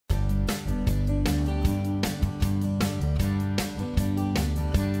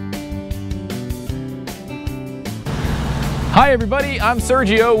Hi everybody, I'm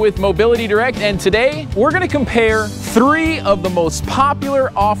Sergio with Mobility Direct, and today we're going to compare 3 of the most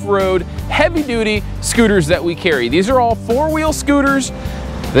popular off-road heavy-duty scooters that we carry. These are all 4-wheel scooters.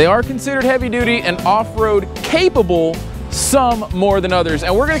 They are considered heavy-duty and off-road capable, some more than others.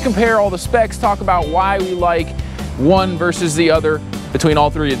 And we're going to compare all the specs, talk about why we like one versus the other between all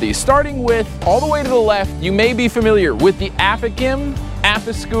 3 of these. Starting with, all the way to the left, you may be familiar with the Afikim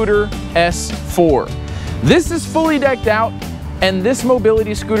Afiscooter S4. This is fully decked out, and this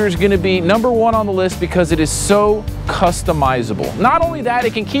mobility scooter is going to be #1 on the list because it is so customizable. Not only that,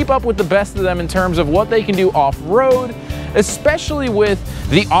 it can keep up with the best of them in terms of what they can do off-road, especially with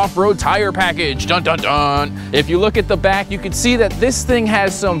the off-road tire package. Dun dun dun. If you look at the back, you can see that this thing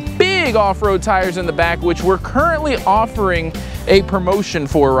has some big off-road tires in the back, which we're currently offering a promotion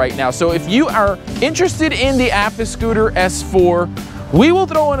for right now. So if you are interested in the Afiscooter S4, we will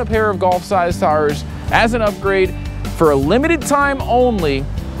throw in a pair of golf-sized tires as an upgrade for a limited time only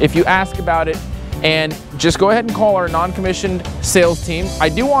if you ask about it. And just go ahead and call our non-commissioned sales team. I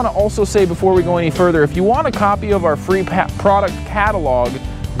do want to also say before we go any further, if you want a copy of our free product catalog,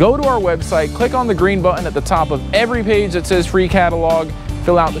 go to our website, click on the green button at the top of every page that says free catalog,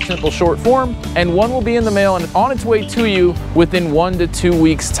 fill out the simple short form, and one will be in the mail and on its way to you within 1 to 2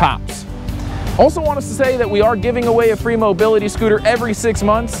 weeks tops. Also want us to say that we are giving away a free mobility scooter every 6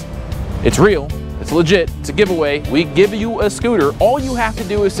 months. It's real. It's legit, it's a giveaway. We give you a scooter. All you have to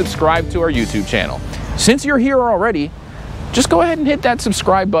do is subscribe to our YouTube channel. Since you're here already, just go ahead and hit that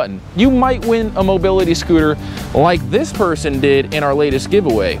subscribe button. You might win a mobility scooter like this person did in our latest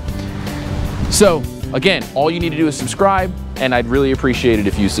giveaway. So again, all you need to do is subscribe, and I'd really appreciate it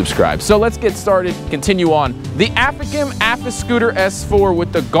if you subscribe. So let's get started, continue on. The Afikim Afiscooter S4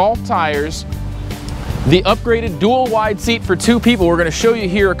 with the golf tires, the upgraded dual wide seat for 2 people. We're going to show you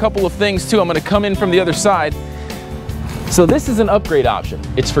here a couple of things too. I'm going to come in from the other side. So this is an upgrade option.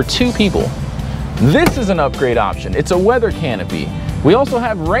 It's for 2 people. This is an upgrade option. It's a weather canopy. We also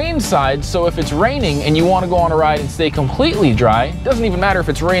have rain sides, so if it's raining and you want to go on a ride and stay completely dry, it doesn't even matter if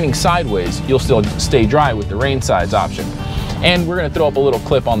it's raining sideways, you'll still stay dry with the rain sides option. And we're going to throw up a little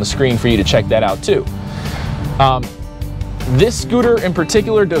clip on the screen for you to check that out too. This scooter in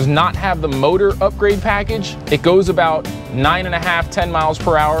particular does not have the motor upgrade package. It goes about 9.5, 10 miles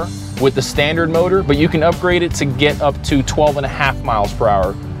per hour with the standard motor, but you can upgrade it to get up to 12.5 miles per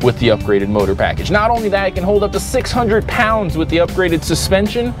hour with the upgraded motor package. Not only that, it can hold up to 600 pounds with the upgraded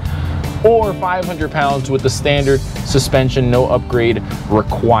suspension, or 500 pounds with the standard suspension, no upgrade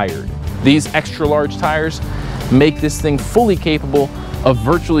required. These extra large tires make this thing fully capable of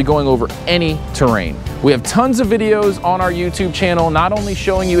virtually going over any terrain. We have tons of videos on our YouTube channel, not only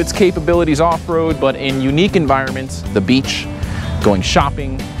showing you its capabilities off-road, but in unique environments, the beach, going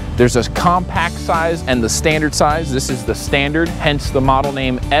shopping. There's a compact size and the standard size. This is the standard, hence the model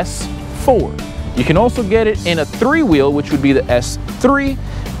name S4. You can also get it in a 3-wheel, which would be the S3,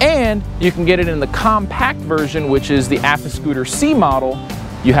 and you can get it in the compact version, which is the Afiscooter C model.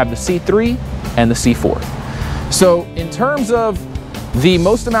 You have the C3 and the C4. So in terms of the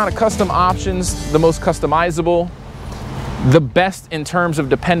most amount of custom options, the most customizable, the best in terms of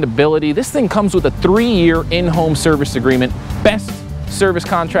dependability, this thing comes with a 3-year in-home service agreement, best service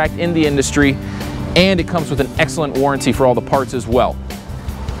contract in the industry, and it comes with an excellent warranty for all the parts as well.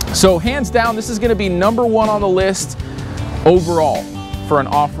 So hands down, this is going to be #1 on the list overall for an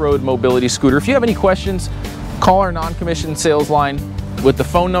off-road mobility scooter. If you have any questions, call our non-commissioned sales line with the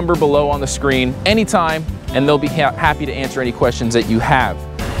phone number below on the screen anytime, and they'll be happy to answer any questions that you have.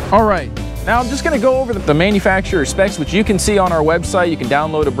 All right, now I'm just going to go over the manufacturer specs, which you can see on our website. You can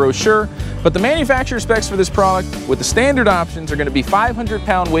download a brochure, but the manufacturer specs for this product with the standard options are going to be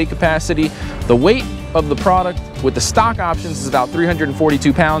 500-pound weight capacity. The weight of the product with the stock options is about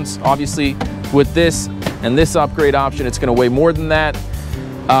 342 pounds. Obviously, with this and this upgrade option, it's going to weigh more than that.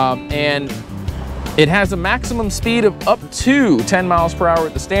 And it has a maximum speed of up to 10 miles per hour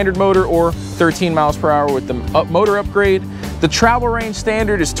with the standard motor, or 13 miles per hour with the motor upgrade. The travel range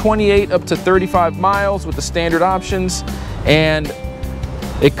standard is 28 up to 35 miles with the standard options, and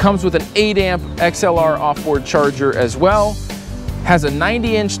it comes with an 8-amp XLR off-board charger as well. Has a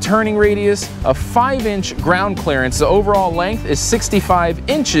 90-inch turning radius, a 5-inch ground clearance. The overall length is 65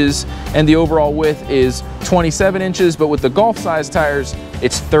 inches and the overall width is 27 inches, but with the golf-sized tires,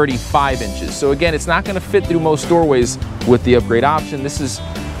 it's 35 inches. So again, it's not going to fit through most doorways with the upgrade option. This is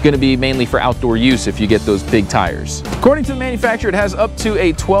going to be mainly for outdoor use if you get those big tires. According to the manufacturer, it has up to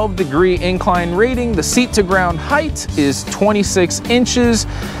a 12-degree incline rating. The seat to ground height is 26 inches.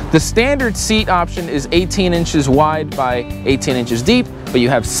 The standard seat option is 18 inches wide by 18 inches deep, but you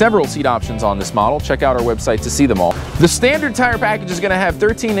have several seat options on this model. Check out our website to see them all. The standard tire package is going to have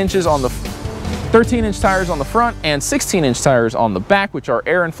 13-inch tires on the front and 16-inch tires on the back, which are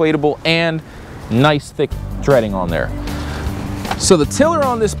air inflatable and nice thick treading on there. So the tiller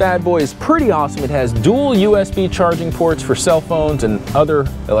on this bad boy is pretty awesome. It has dual USB charging ports for cell phones and other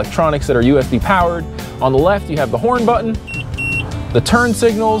electronics that are USB powered. On the left, you have the horn button, the turn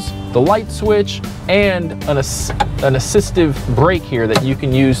signals, the light switch, and an assistive brake here that you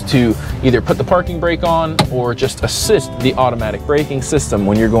can use to either put the parking brake on or just assist the automatic braking system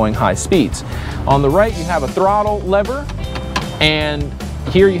when you're going high speeds. On the right, you have a throttle lever, and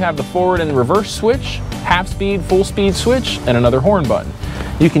here you have the forward and reverse switch, half speed, full speed switch, and another horn button.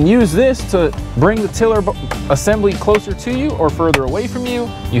 You can use this to bring the tiller assembly closer to you or further away from you.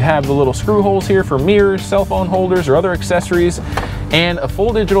 You have the little screw holes here for mirrors, cell phone holders, or other accessories, and a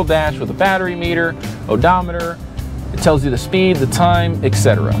full digital dash with a battery meter, odometer. It tells you the speed, the time,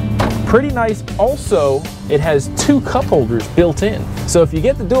 etc. Pretty nice. Also, it has 2 cup holders built in. So if you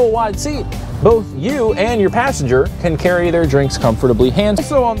get the dual wide seat, both you and your passenger can carry their drinks comfortably hands.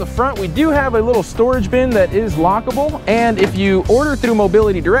 Also on the front, we do have a little storage bin that is lockable, and if you order through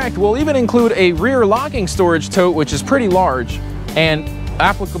Mobility Direct, we'll even include a rear locking storage tote, which is pretty large and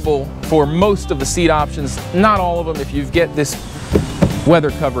applicable for most of the seat options. Not all of them. If you get this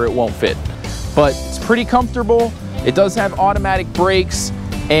weather cover, it won't fit, but it's pretty comfortable. It does have automatic brakes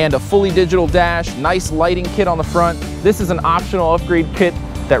and a fully digital dash, nice lighting kit on the front. This is an optional upgrade kit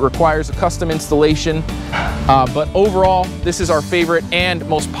that requires a custom installation, but overall, this is our favorite and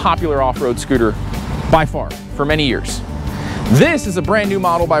most popular off-road scooter by far for many years. This is a brand new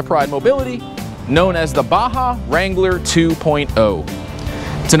model by Pride Mobility, known as the Baja Wrangler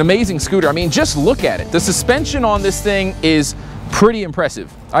 2.0. It's an amazing scooter. I mean, just look at it. The suspension on this thing is pretty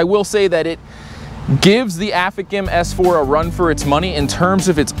impressive. I will say that it gives the Afikim S4 a run for its money in terms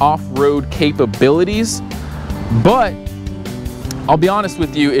of its off-road capabilities, but I'll be honest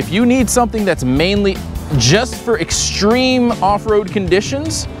with you, if you need something that's mainly just for extreme off-road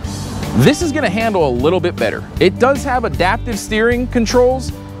conditions, this is going to handle a little bit better. It does have adaptive steering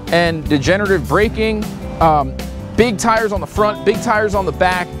controls and degenerative braking, big tires on the front, big tires on the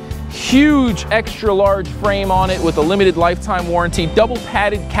back, huge extra large frame on it with a limited lifetime warranty, double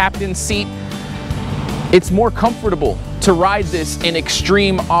padded captain seat. It's more comfortable to ride this in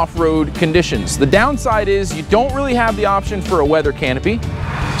extreme off-road conditions. The downside is you don't really have the option for a weather canopy.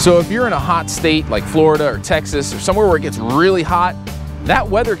 So if you're in a hot state like Florida or Texas or somewhere where it gets really hot, that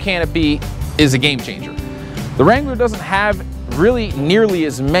weather canopy is a game changer. The Wrangler doesn't have really nearly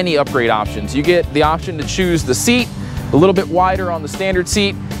as many upgrade options. You get the option to choose the seat, a little bit wider on the standard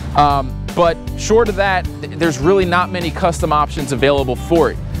seat, but short of that, there's really not many custom options available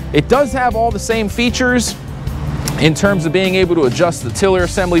for it. It does have all the same features in terms of being able to adjust the tiller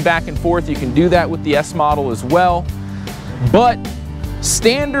assembly back and forth. You can do that with the S model as well. But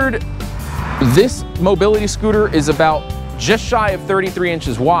standard, this mobility scooter is about just shy of 33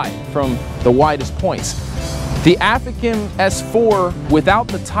 inches wide from the widest points. The Afikim S4 without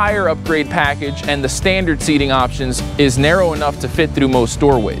the tire upgrade package and the standard seating options is narrow enough to fit through most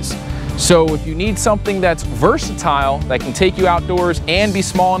doorways. So if you need something that's versatile, that can take you outdoors and be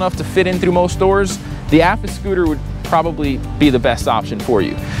small enough to fit in through most doors, the Afiscooter would probably be the best option for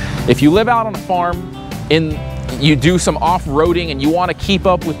you. If you live out on a farm, you do some off-roading and you want to keep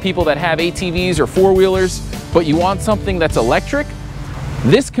up with people that have ATVs or four-wheelers, but you want something that's electric,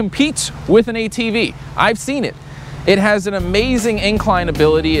 this competes with an ATV. I've seen it. It has an amazing incline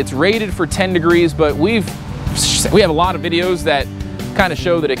ability. It's rated for 10 degrees, but we have a lot of videos that kind of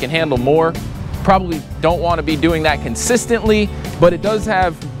show that it can handle more. Probably don't want to be doing that consistently, but it does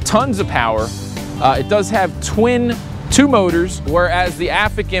have tons of power. It does have two motors, whereas the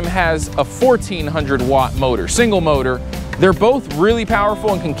Afikim has a 1400 watt motor, single motor. They're both really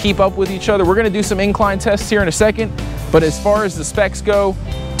powerful and can keep up with each other. We're going to do some incline tests here in a second, but as far as the specs go,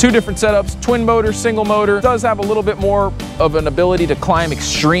 2 different setups, twin motor, single motor. It does have a little bit more of an ability to climb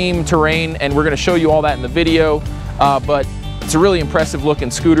extreme terrain, and we're going to show you all that in the video, but it's a really impressive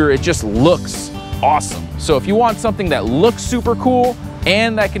looking scooter. It just looks awesome. So if you want something that looks super cool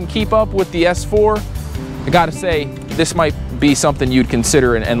and that can keep up with the S4, I gotta say, this might be something you'd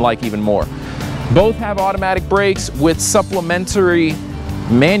consider and like even more. Both have automatic brakes with supplementary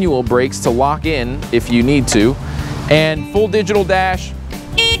manual brakes to lock in if you need to, and full digital dash.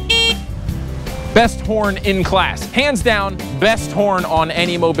 Best horn in class. Hands down, best horn on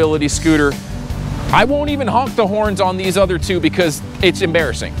any mobility scooter. I won't even honk the horns on these other two because it's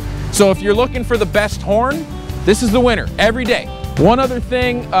embarrassing. So if you're looking for the best horn, this is the winner every day. One other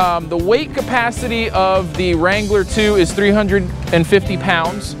thing, the weight capacity of the Wrangler 2 is 350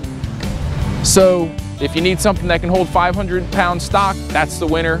 pounds. So If you need something that can hold 500-pound stock, that's the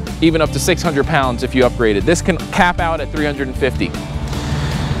winner, even up to 600 pounds if you upgrade it. This can cap out at 350.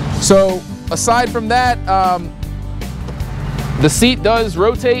 So aside from that, the seat does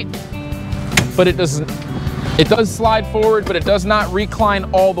rotate, but it does slide forward, but it does not recline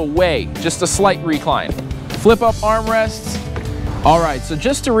all the way, just a slight recline. Flip up armrests. All right, so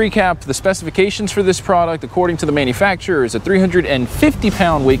just to recap the specifications for this product, according to the manufacturer, is a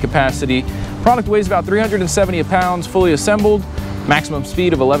 350-pound weight capacity. Product weighs about 370 pounds, fully assembled. Maximum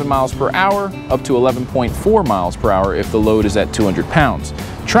speed of 11 miles per hour, up to 11.4 miles per hour if the load is at 200 pounds.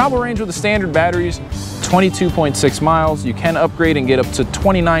 Travel range with the standard batteries, 22.6 miles. You can upgrade and get up to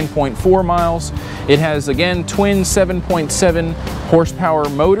 29.4 miles. It has, again, twin 7.7 horsepower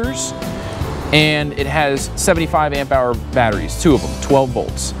motors, and it has 75 amp hour batteries, two of them, 12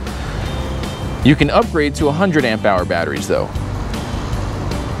 volts. You can upgrade to 100 amp hour batteries though.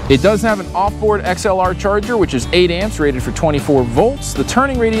 It does have an off-board XLR charger, which is 8 amps, rated for 24 volts. The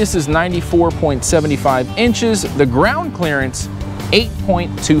turning radius is 94.75 inches. The ground clearance,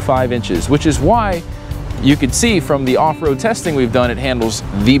 8.25 inches, which is why you can see from the off-road testing we've done, it handles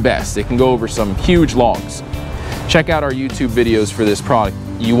the best. It can go over some huge logs. Check out our YouTube videos for this product.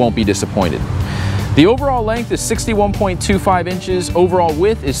 You won't be disappointed. The overall length is 61.25 inches, overall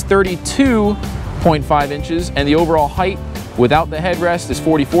width is 32.5 inches, and the overall height without the headrest is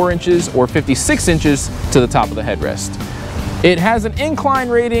 44 inches or 56 inches to the top of the headrest. It has an incline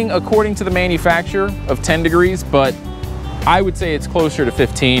rating, according to the manufacturer, of 10 degrees, but I would say it's closer to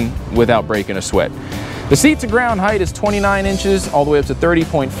 15 without breaking a sweat. The seat to ground height is 29 inches all the way up to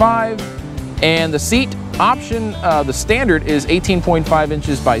 30.5, and the seat option, the standard, is 18.5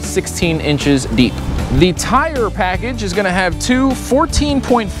 inches by 16 inches deep. The tire package is going to have two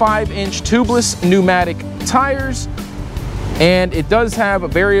 14.5-inch tubeless pneumatic tires, and it does have a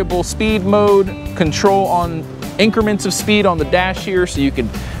variable speed mode, control on increments of speed on the dash here, so you can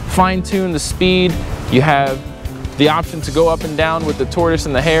fine-tune the speed. You have the option to go up and down with the tortoise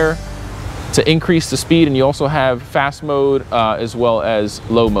and the hare to increase the speed, and you also have fast mode as well as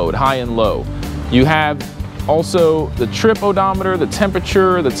low mode, high and low. You have also the trip odometer, the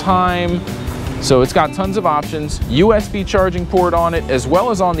temperature, the time. So it's got tons of options. USB charging port on it, as well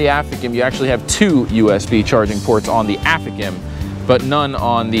as on the Afikim. You actually have two USB charging ports on the Afikim, but none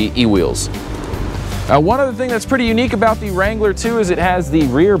on the e-wheels. One other thing that's pretty unique about the Wrangler too is it has the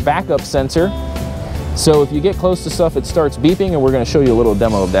rear backup sensor. So if you get close to stuff, it starts beeping, and we're going to show you a little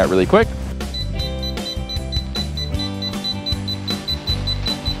demo of that really quick.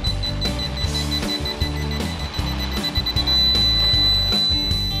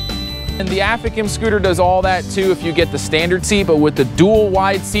 And the Afikim scooter does all that too if you get the standard seat, but with the dual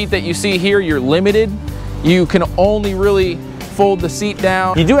wide seat that you see here, you're limited. You can only really fold the seat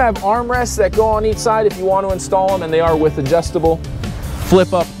down. You do have armrests that go on each side if you want to install them, and they are with adjustable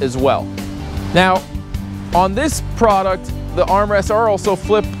flip up as well. Now, on this product, the armrests are also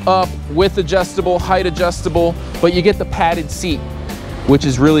flip up with adjustable, height adjustable, but you get the padded seat, which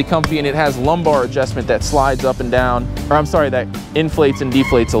is really comfy, and it has lumbar adjustment that slides up and down, or I'm sorry, that inflates and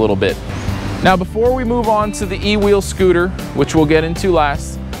deflates a little bit. Now, before we move on to the e-wheel scooter, which we'll get into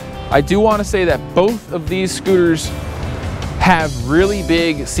last, I do want to say that both of these scooters have really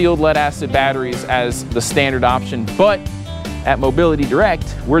big sealed lead acid batteries as the standard option, but at Mobility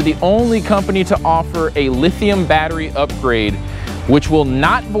Direct, we're the only company to offer a lithium battery upgrade, which will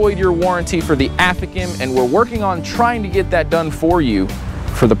not void your warranty for the Afikim, and we're working on trying to get that done for you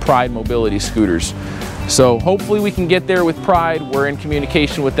for the Pride Mobility scooters. So hopefully we can get there with Pride. We're in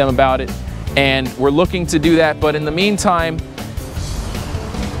communication with them about it, and we're looking to do that. But in the meantime,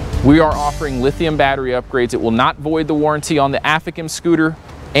 we are offering lithium battery upgrades. It will not void the warranty on the Afikim scooter,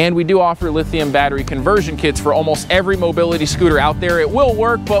 and we do offer lithium battery conversion kits for almost every mobility scooter out there. It will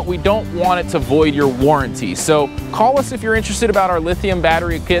work, but we don't want it to void your warranty. So call us if you're interested about our lithium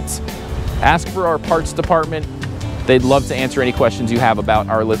battery kits. Ask for our parts department. They'd love to answer any questions you have about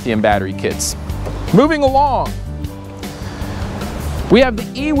our lithium battery kits. Moving along, we have the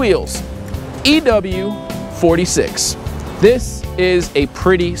e-wheels, EW46. This is a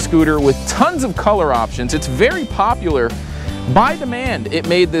pretty scooter with tons of color options. It's very popular. By demand, it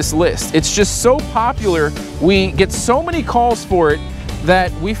made this list. It's just so popular, we get so many calls for it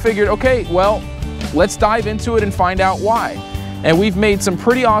that we figured, okay, well, let's dive into it and find out why. And we've made some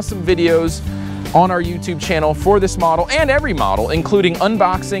pretty awesome videos on our YouTube channel for this model and every model, including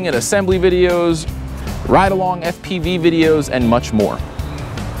unboxing and assembly videos, ride-along FPV videos, and much more.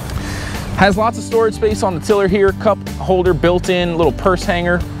 Has lots of storage space on the tiller here, cup holder built in, little purse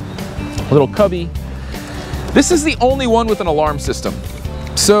hanger, little cubby. This is the only one with an alarm system.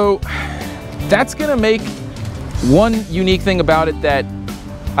 So That's gonna make one unique thing about it that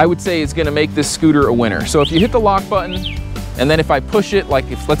I would say is gonna make this scooter a winner. So if you hit the lock button, and then if I push it, like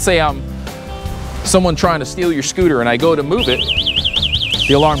if, let's say I'm someone trying to steal your scooter and I go to move it,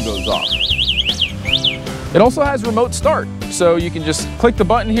 the alarm goes off. It also has remote start. So you can just click the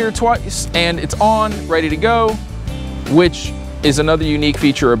button here twice and it's on, ready to go, which is another unique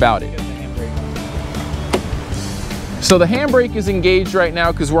feature about it. So the handbrake is engaged right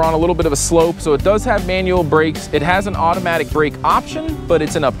now because we're on a little bit of a slope, so it does have manual brakes. It has an automatic brake option, but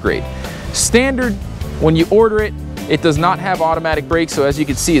it's an upgrade. Standard, when you order it, it does not have automatic brakes, so as you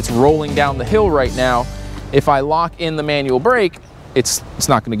can see, it's rolling down the hill right now. If I lock in the manual brake, it's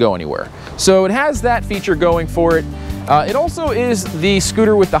not going to go anywhere. So it has that feature going for it. It also is the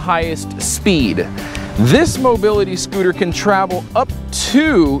scooter with the highest speed. This mobility scooter can travel up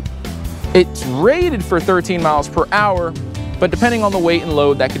to, it's rated for 13 miles per hour, but depending on the weight and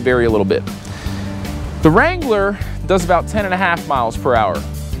load, that could vary a little bit. The Wrangler does about 10.5 miles per hour.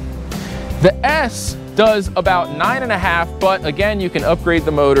 The S does about 9.5, but again, you can upgrade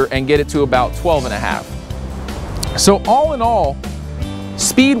the motor and get it to about 12.5. So all in all,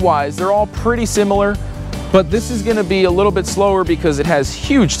 speed-wise, they're all pretty similar, but this is gonna be a little bit slower because it has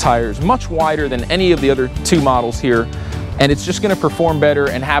huge tires, much wider than any of the other two models here, and it's just gonna perform better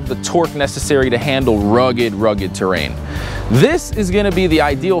and have the torque necessary to handle rugged terrain. This is gonna be the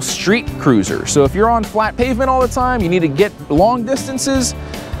ideal street cruiser. So if you're on flat pavement all the time, you need to get long distances,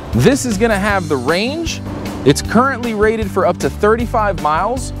 this is gonna have the range. It's currently rated for up to 35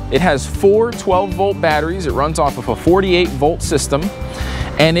 miles. It has 4 12-volt batteries. It runs off of a 48-volt system,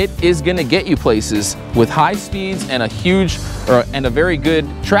 and it is gonna get you places with high speeds and a very good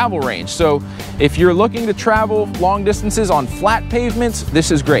travel range. So if you're looking to travel long distances on flat pavements,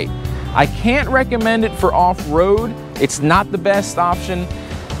 this is great. I can't recommend it for off-road. It's not the best option.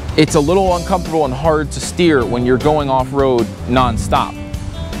 It's a little uncomfortable and hard to steer when you're going off-road non-stop.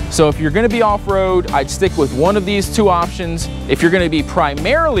 So if you're gonna be off-road, I'd stick with one of these two options. If you're gonna be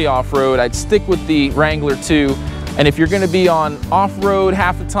primarily off-road, I'd stick with the Wrangler 2. And if you're gonna be on off-road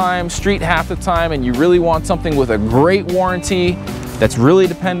half the time, street half the time, and you really want something with a great warranty that's really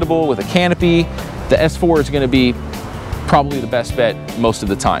dependable with a canopy, the S4 is gonna be probably the best bet most of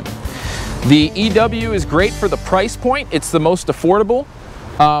the time. The EW is great for the price point. It's the most affordable,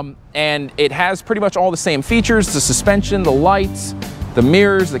 and it has pretty much all the same features: the suspension, the lights, the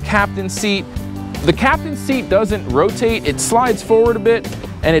mirrors, the captain's seat. The captain's seat doesn't rotate, it slides forward a bit,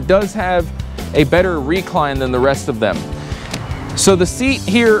 and it does have a better recline than the rest of them. So the seat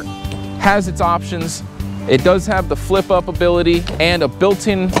here has its options. It does have the flip up ability and a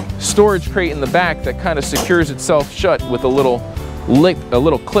built-in storage crate in the back that kind of secures itself shut with a little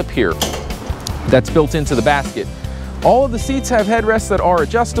clip here that's built into the basket. All of the seats have headrests that are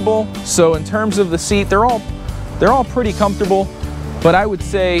adjustable, so in terms of the seat, they're all pretty comfortable. But I would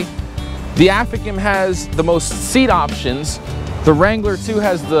say the Afikim has the most seat options. The Wrangler 2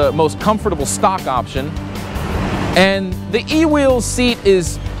 has the most comfortable stock option. And the E-Wheels seat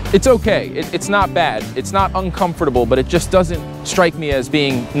it's okay. It's not bad. It's not uncomfortable, but it just doesn't strike me as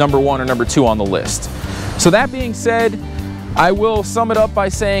being number 1 or number 2 on the list. So that being said, I will sum it up by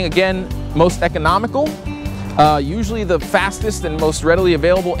saying, again, most economical, usually the fastest and most readily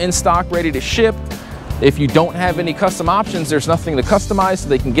available in stock, ready to ship. If you don't have any custom options, there's nothing to customize, so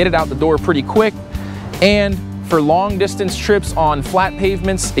they can get it out the door pretty quick. And for long distance trips on flat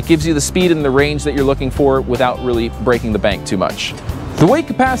pavements, it gives you the speed and the range that you're looking for without really breaking the bank too much. The weight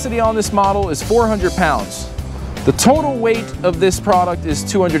capacity on this model is 400 pounds. The total weight of this product is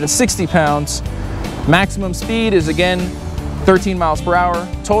 260 pounds. Maximum speed is again 13 miles per hour.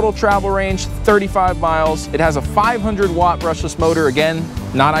 Total travel range, 35 miles. It has a 500-watt brushless motor, again,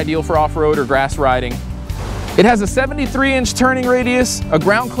 not ideal for off-road or grass riding. It has a 73-inch turning radius, a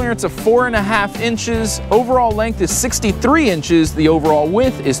ground clearance of 4.5 inches, overall length is 63 inches, the overall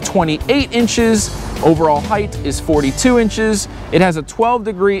width is 28 inches, overall height is 42 inches. It has a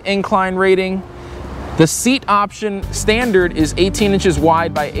 12-degree incline rating. The seat option standard is 18 inches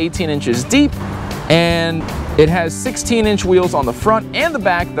wide by 18 inches deep, and it has 16-inch wheels on the front and the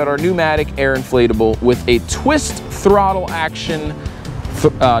back that are pneumatic air inflatable with a twist throttle action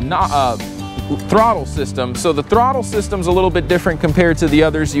throttle system. So the throttle system's a little bit different compared to the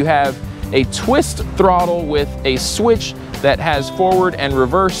others. You have a twist throttle with a switch that has forward and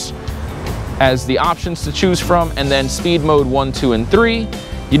reverse as the options to choose from, and then speed mode 1, 2, and 3.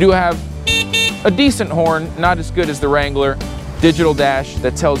 You do have a decent horn, not as good as the Wrangler. Digital dash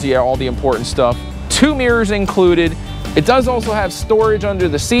that tells you all the important stuff. 2 mirrors included. It does also have storage under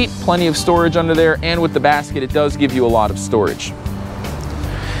the seat, plenty of storage under there, and with the basket, it does give you a lot of storage.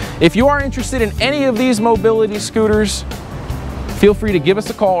 If you are interested in any of these mobility scooters, feel free to give us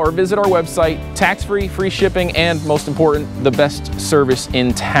a call or visit our website. Tax-free, free shipping, and most important, the best service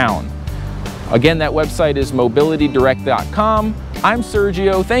in town. Again, that website is mobilitydirect.com. I'm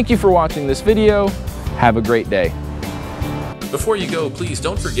Sergio. Thank you for watching this video. Have a great day. Before you go, please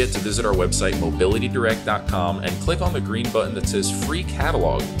don't forget to visit our website, mobilitydirect.com, and click on the green button that says Free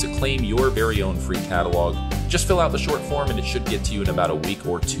Catalog to claim your very own free catalog. Just fill out the short form and it should get to you in about a week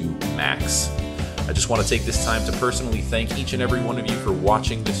or two max. I just want to take this time to personally thank each and every one of you for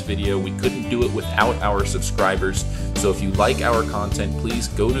watching this video. We couldn't do it without our subscribers, so if you like our content, please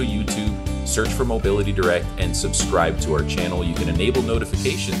go to YouTube, search for Mobility Direct, and subscribe to our channel. You can enable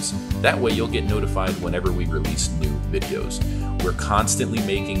notifications. That way you'll get notified whenever we release new videos. We're constantly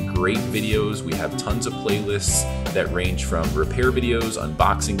making great videos. We have tons of playlists that range from repair videos,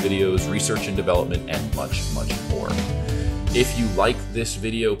 unboxing videos, research and development, and much, much more. If you like this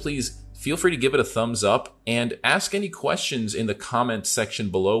video, please feel free to give it a thumbs up and ask any questions in the comment section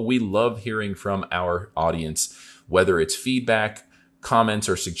below. We love hearing from our audience, whether it's feedback, comments,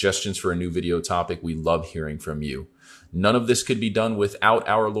 or suggestions for a new video topic. We love hearing from you. None of this could be done without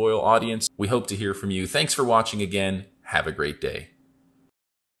our loyal audience. We hope to hear from you. Thanks for watching again. Have a great day.